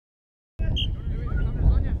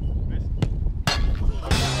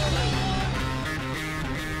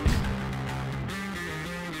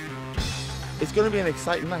It's going to be an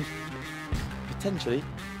exciting night. Potentially,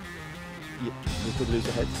 we could lose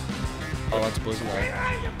the heads. Oh, that's buzzing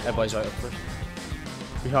now. Everybody's right up for it.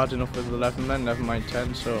 We hard enough with 11 men, never mind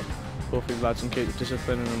 10, so hopefully the lads can keep the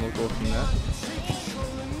discipline and then we'll go from there.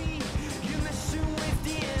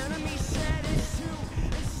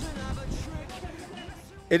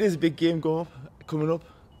 It is a big game coming up.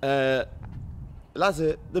 Lads,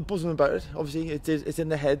 they're buzzing about it. Obviously, it's in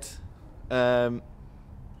their heads, but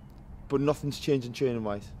nothing's changing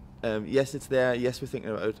training-wise. Yes, it's there. Yes, we're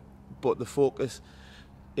thinking about it, but the focus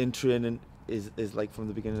in training is like from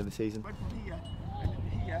the beginning of the season. But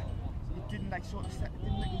here, it didn't like sort of settle.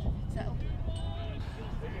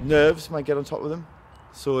 Nerves might get on top of them,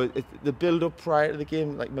 so the build-up prior to the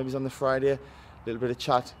game, like maybe it's on the Friday, a little bit of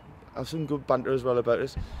chat. Have some good banter as well about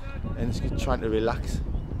it, and it's just trying to relax,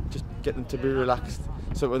 just get them to be relaxed,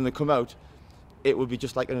 so when they come out it will be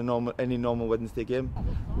just like any normal Wednesday game,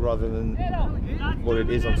 rather than what it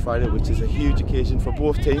is on Friday, which is a huge occasion for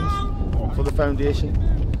both teams, for the foundation.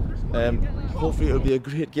 Hopefully it'll be a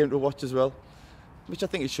great game to watch as well, which I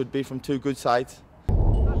think it should be from two good sides. We're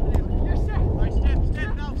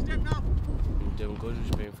doing good, we've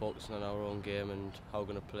just been focusing on our own game and how we're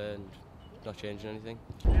going to play and not changing anything.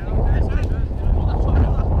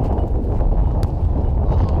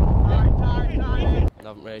 I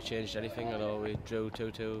Haven't really changed anything. I know we drew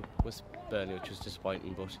 2-2 with Burnley, which was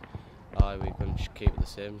disappointing, but we can just keep it the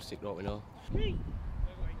same, stick to what we know.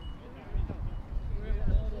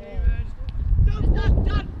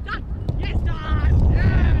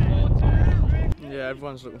 Yeah,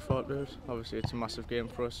 everyone's looking forward to it. Obviously it's a massive game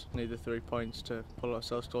for us, need the 3 points to pull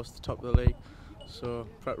ourselves close to the top of the league. So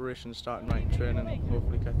preparation starting right in training,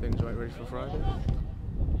 hopefully get things right ready for Friday.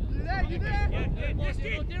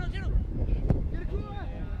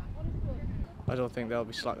 I don't think they'll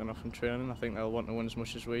be slacking off in training. I think they'll want to win as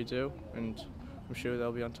much as we do, and I'm sure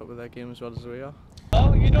they'll be on top of their game as well as we are.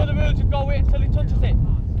 Oh, you know the rules, you've got to wait until he touches it.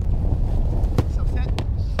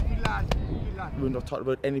 We're not talking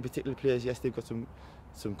about any particular players. Yes, they've got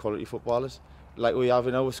some quality footballers like we have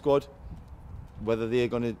in our squad. Whether they're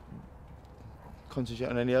going to concentrate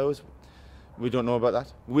on any others, we don't know about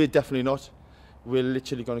that. We're definitely not. We're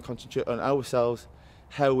literally going to concentrate on ourselves,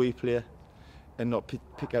 how we play, and not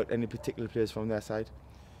pick out any particular players from their side.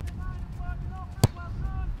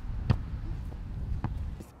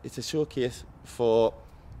 It's a showcase for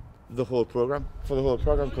the whole programme,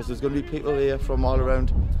 because there's going to be people here from all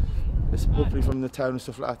around, hopefully from the town and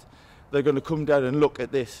stuff like that. They're going to come down and look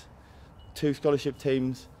at this. 2 scholarship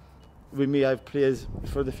teams. We may have players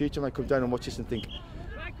for the future might come down and watch this and think,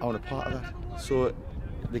 I want a part of that. So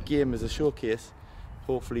the game is a showcase,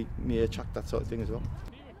 hopefully may attract that sort of thing as well.